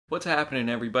What's happening,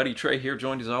 everybody? Trey here,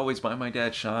 joined as always by my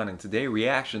dad Sean, and today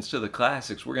reactions to the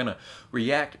classics. We're gonna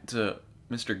react to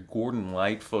Mr. Gordon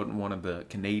Lightfoot, one of the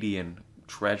Canadian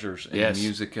treasures in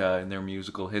music, in their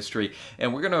musical history,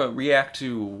 and we're gonna react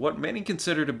to what many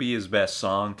consider to be his best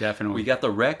song. Definitely. We got the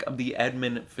wreck of the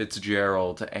Edmund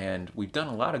Fitzgerald, and we've done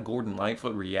a lot of Gordon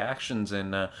Lightfoot reactions,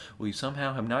 and we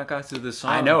somehow have not got to this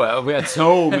song. I know, we had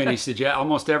so many suggestions.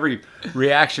 Almost every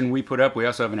reaction we put up, we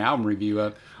also have an album review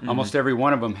up. Almost every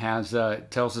one of them has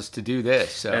tells us to do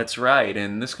this. So. That's right,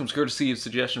 and this comes courtesy of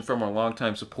suggestion from our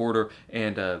longtime supporter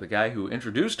and the guy who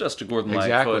introduced us to Gordon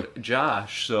Lightfoot,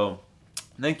 Josh. So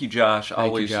thank you, Josh.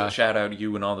 Always shout out to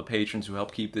you and all the patrons who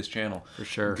help keep this channel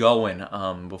going.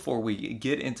 Before we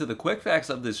get into the quick facts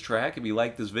of this track, if you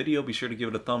like this video, be sure to give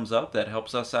it a thumbs up. That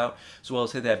helps us out, as well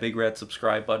as hit that big red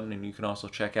subscribe button, and you can also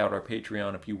check out our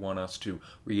Patreon if you want us to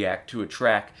react to a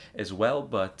track as well.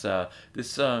 But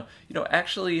this, you know,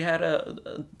 actually had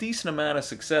a decent amount of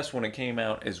success when it came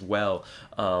out as well.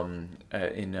 In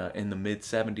the mid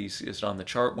 '70s, it's on the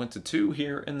chart. Went to 2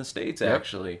 here in the States,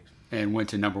 actually, and went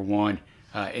to #1.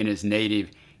 In his native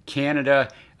Canada.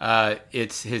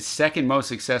 It's his second most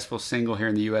successful single here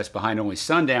in the U.S. behind only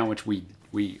Sundown, which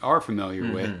we are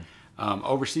familiar with.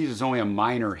 Overseas, it's only a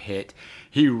minor hit.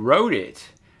 He wrote it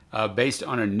based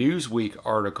on a Newsweek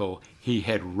article he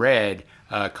had read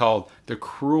called The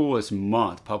Cruelest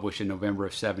Month, published in November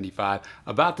of '75,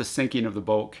 about the sinking of the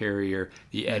boat carrier,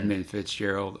 the Edmund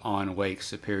Fitzgerald, on Lake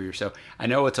Superior. So I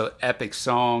know it's an epic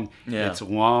song. It's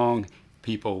long.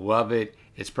 People love it.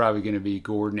 It's probably going to be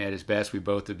Gordon at his best. We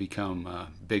both have become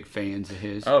big fans of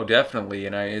his. Oh, definitely.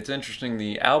 And it's interesting,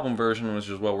 the album version, which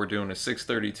is what we're doing, is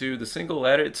 6:32. The single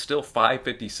edit's still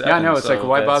 5:57. Yeah, I know. It's so like,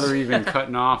 why bother even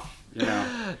cutting off, you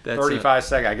know, 35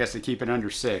 seconds? I guess to keep it under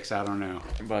 6. I don't know.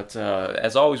 But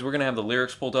as always, we're going to have the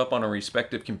lyrics pulled up on our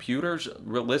respective computers.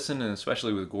 Listen, and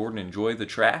especially with Gordon, enjoy the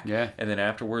track. And then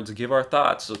afterwards, give our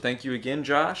thoughts. So thank you again,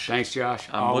 Josh. Thanks, Josh.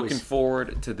 I'm looking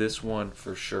forward to this one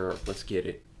for sure. Let's get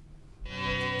it.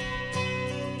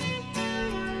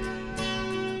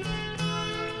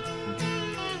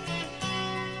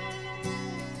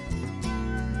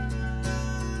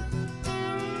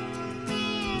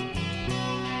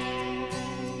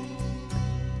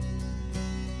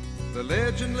 The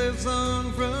legend lives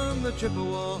on from the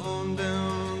Chippewa on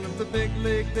down at the big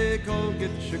lake they call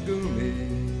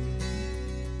Gitchagumi.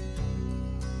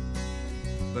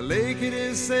 The lake, it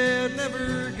is said,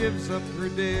 never gives up her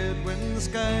dead when the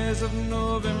skies of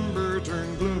November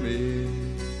turn gloomy.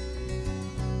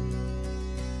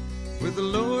 With a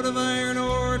load of iron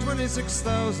ore,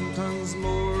 26,000 tons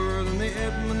more than the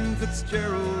Edmund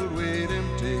Fitzgerald weighed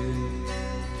empty.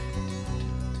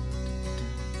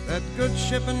 That good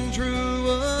ship and true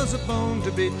was a bone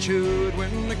to be chewed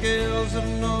when the gales of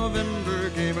November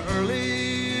came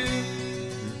early.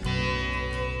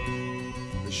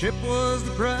 The ship was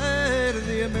the pride of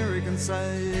the American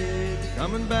side,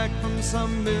 coming back from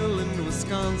some mill in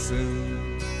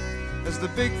Wisconsin. As the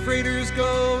big freighters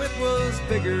go, it was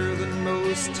bigger than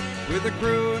most, with a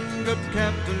crew and good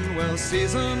captain well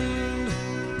seasoned,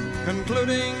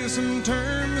 concluding some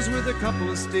terms with a couple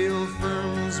of steel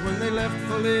firms when they left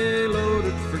fully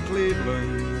loaded for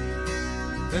Cleveland.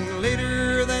 Then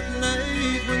later that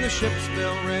night when the ship's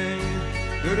bell rang,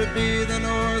 could it be the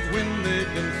north wind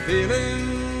they'd been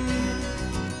feeling?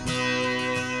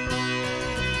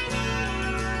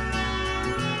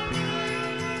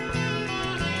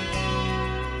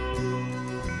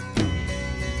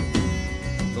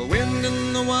 The wind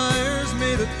in the wires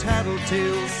made a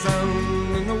tattletale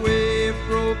sound, and the wave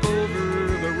broke over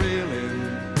the railing.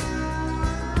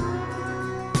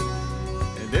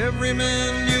 And every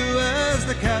man knew, as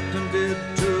the captain did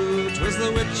too, 'twas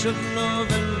the witch of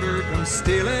November come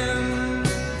stealing.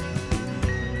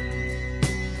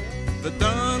 The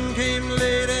dawn came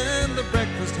late and the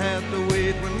breakfast had to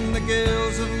wait when the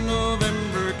gales of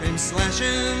November came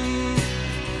slashing.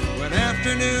 When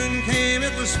afternoon came,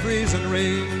 it was freezing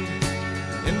rain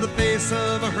in the face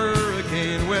of a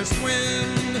hurricane west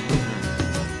wind.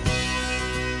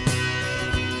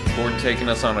 Gordon taking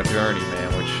us on a journey,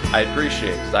 man, which I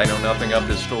appreciate because I know nothing of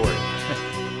his story.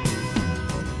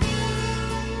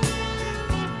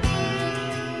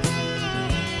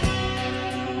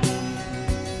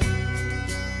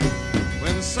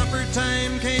 When supper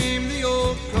time came, the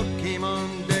old cook came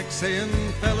on deck saying,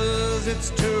 "Fellas, it's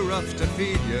too rough to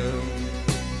feed you."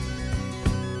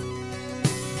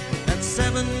 At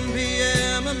 7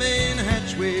 p.m. a main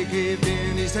hatchway caved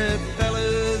in. He said,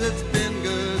 "Fellas, it's been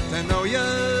good to know ya."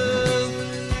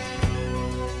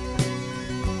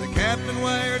 The captain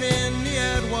wired in, he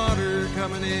had water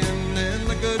coming in, and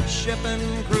the good ship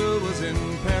and crew was in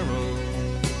peril.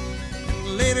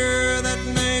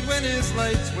 and his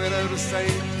lights went out of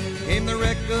sight, came the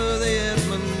wreck of the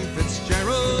Edmund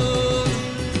Fitzgerald.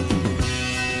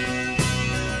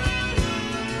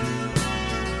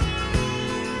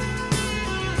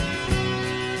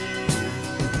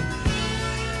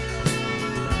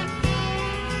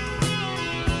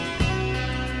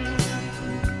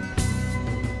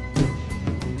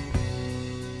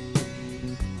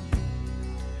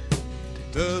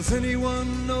 Does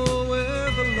anyone know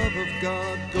where the love of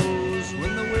God goes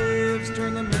when the waves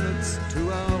turn the minutes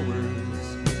to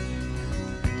hours?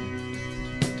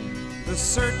 The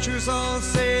searchers all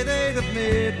say they'd have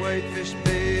made Whitefish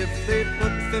Bay if they'd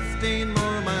put 15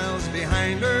 more miles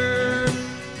behind her.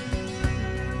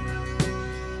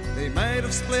 They might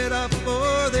have split up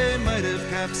or they might have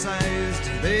capsized.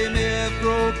 They may have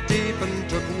broke deep and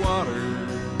took water.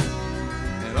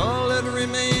 And all that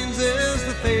remains is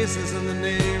the faces and the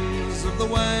names of the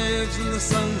wives and the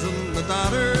sons and the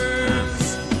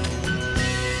daughters.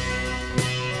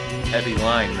 Heavy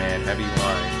line, man, heavy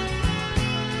line.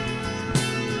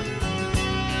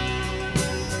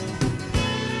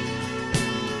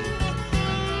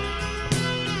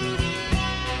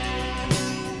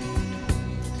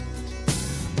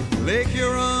 Lake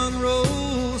Huron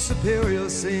rolls Superior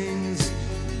sings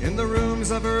in the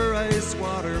rooms of her ice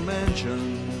water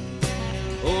mansion.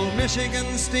 Old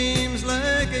Michigan steams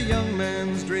like a young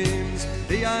man's dreams.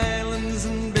 The islands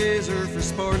and bays are for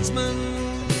sportsmen.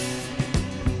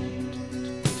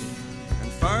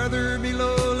 And farther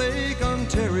below, Lake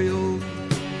Ontario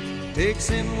takes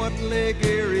in what Lake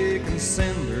Erie can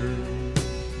send her.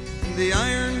 The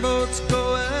iron boats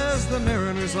go as the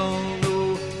mariners all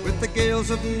know, with the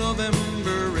gales of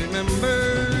November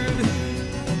remembered.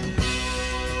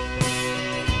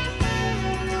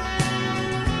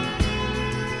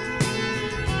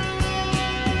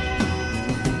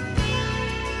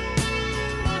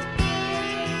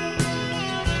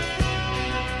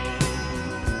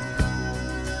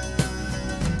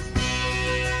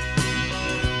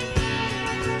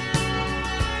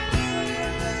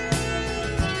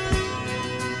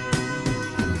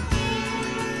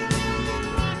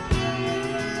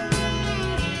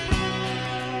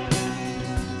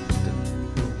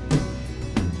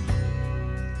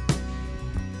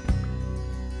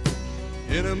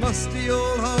 In a musty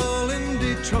old hall in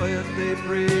Detroit they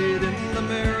prayed in the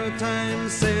Maritime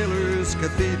Sailors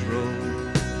Cathedral.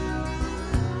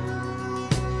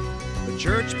 The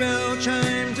church bell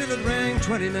chimed till it rang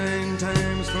 29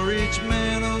 times for each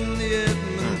man on the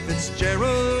Edmund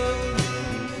Fitzgerald.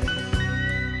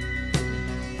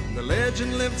 The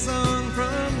legend lives on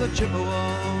from the Chippewa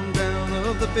on down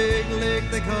of the big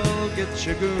lake they call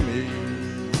Gitchagumi.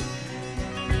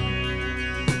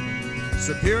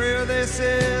 Superior, they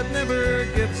said, never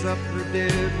gives up her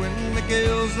dead when the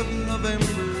gales of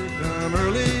November come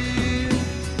early.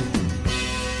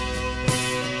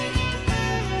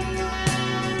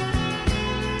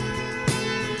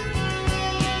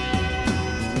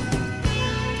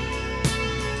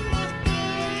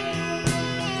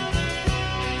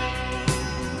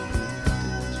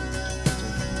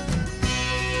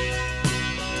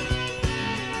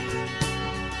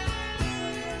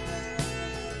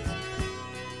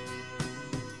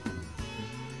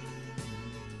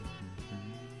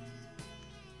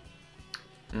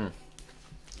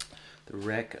 The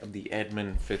Wreck of the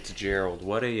Edmund Fitzgerald.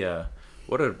 What a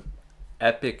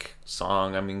epic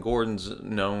song. I mean, Gordon's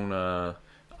known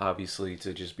obviously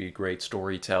to just be a great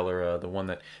storyteller. The one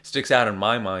that sticks out in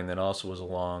my mind that also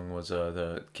was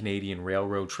the Canadian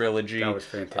Railroad trilogy. That was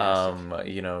fantastic.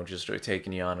 You know, just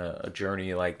taking you on a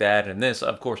journey like that. And this,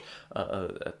 of course,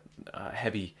 a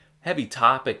heavy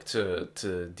topic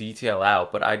to detail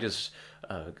out, but I just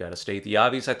got to state the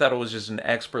obvious. I thought it was just an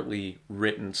expertly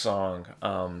written song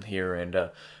here, and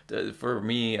for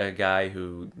me, a guy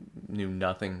who knew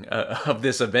nothing of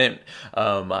this event,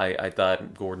 I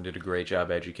thought Gordon did a great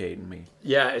job educating me.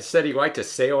 Yeah, it said he liked to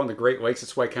sail on the Great Lakes.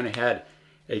 That's why I kind of had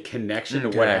a connection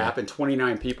to what happened.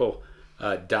 29 people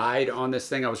died on this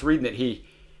thing. I was reading that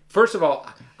first of all,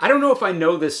 I don't know if I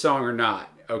know this song or not.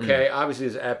 Okay, obviously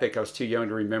it's epic. I was too young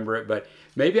to remember it, but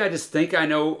maybe I just think I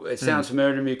know. It sounds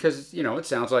familiar to me because, you know, it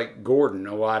sounds like Gordon,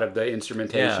 a lot of the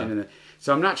instrumentation. Yeah.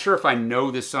 So I'm not sure if I know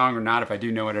this song or not. If I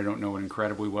do know it, I don't know it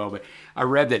incredibly well. But I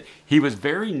read that he was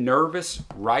very nervous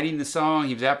writing the song.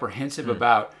 He was apprehensive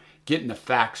about getting the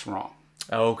facts wrong.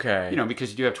 Okay. You know,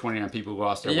 because you do have 29 people who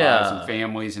lost their lives and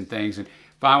families and things. And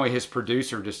finally, his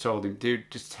producer just told him, dude,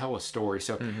 just tell a story.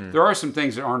 So there are some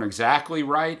things that aren't exactly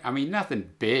right. I mean, nothing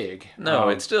big. No,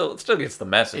 it still gets the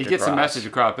message across. It gets the message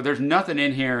across, but there's nothing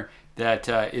in here that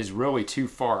is really too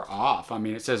far off. I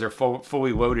mean, it says they're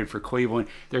fully loaded for Cleveland.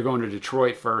 They're going to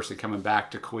Detroit first and coming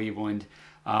back to Cleveland.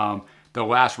 The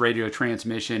last radio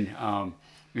transmission,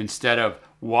 instead of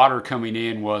water coming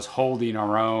in, was holding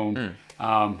our own.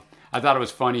 I thought it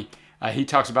was funny. He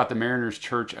talks about the Mariners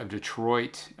Church of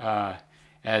Detroit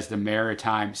as the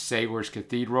Maritime Sailors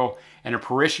Cathedral. And a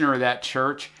parishioner of that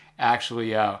church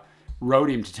actually wrote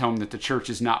him to tell him that the church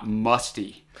is not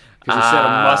musty. Because he said a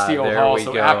musty old hall.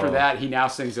 So after that, he now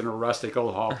sings in a rustic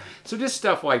old hall. So just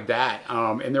stuff like that.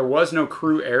 And there was no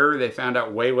crew error. They found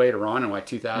out way later on in like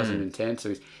 2010. So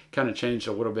he's kind of changed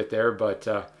a little bit there. But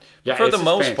yeah, for the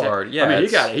most part, yeah. I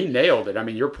mean, he nailed it. I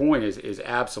mean, your point is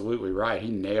absolutely right. He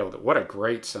nailed it. What a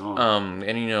great song.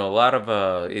 And you know, a lot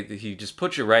of he just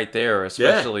puts you right there,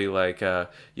 especially like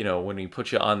you know, when he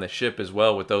puts you on the ship as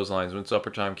well with those lines. When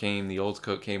supper time came, the old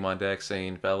cook came on deck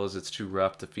saying, "Fellas, it's too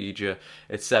rough to feed you.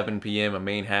 It's 7 p.m. A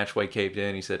main hatchway caved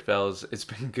in." He said, "Fellas, it's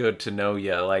been good to know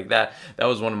you." Like that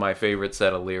was one of my favorite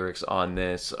set of lyrics on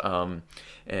this.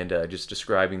 And just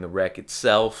describing the wreck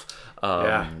itself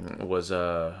was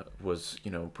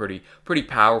you know pretty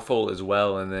powerful as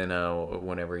well. And then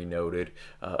whenever he noted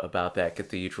about that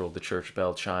cathedral, the church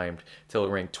bell chimed till it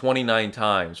rang 29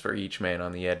 times for each man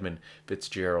on the Edmund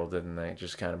Fitzgerald, and that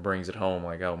just kind of brings it home.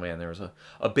 Like, oh man, there was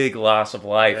a big loss of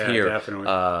life here, definitely.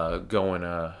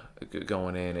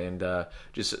 Going in. And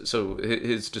just so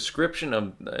his description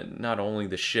of not only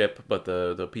the ship but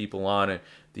the people on it,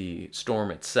 the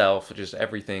storm itself, just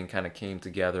everything kind of came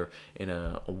together in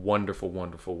a wonderful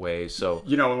way. So,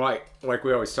 you know, like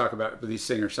we always talk about with these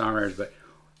singer-songwriters, but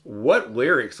what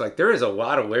lyrics? Like, there is a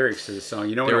lot of lyrics to this song.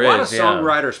 You know, and a lot of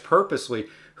songwriters purposely,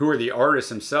 who are the artists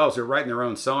themselves, who are writing their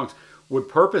own songs, would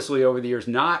purposely over the years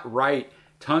not write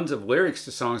tons of lyrics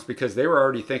to songs because they were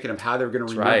already thinking of how they were going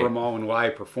to remember them all in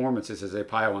live performances as they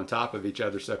pile on top of each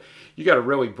other. So you got to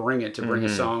really bring it to bring a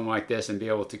song like this and be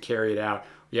able to carry it out.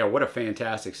 Yeah, what a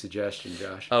fantastic suggestion,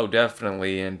 Josh. Oh,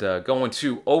 definitely. And going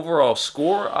to overall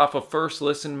score off of First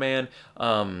Listen, man,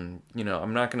 you know,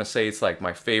 I'm not going to say it's like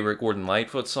my favorite Gordon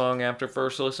Lightfoot song after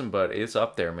First Listen, but it's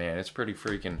up there, man. It's pretty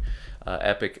freaking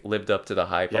epic, lived up to the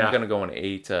hype. I'm going to go an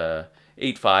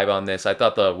 8.5 on this. I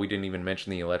thought we didn't even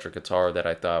mention the electric guitar that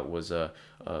I thought was the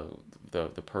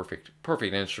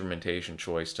perfect instrumentation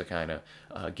choice to kind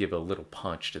of give a little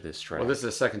punch to this track. Well, this is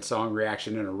the second song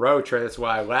reaction in a row, Trey. That's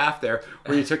why I laughed there,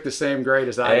 where you took the same grade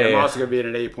as I am. I'm also going to be at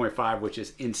an 8.5, which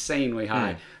is insanely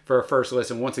high for a first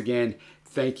listen. Once again,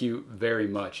 thank you very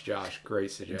much, Josh.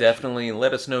 Great suggestion. Definitely.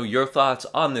 Let us know your thoughts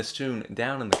on this tune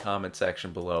down in the comment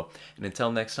section below. And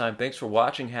until next time, thanks for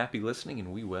watching, happy listening,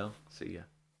 and we will see ya.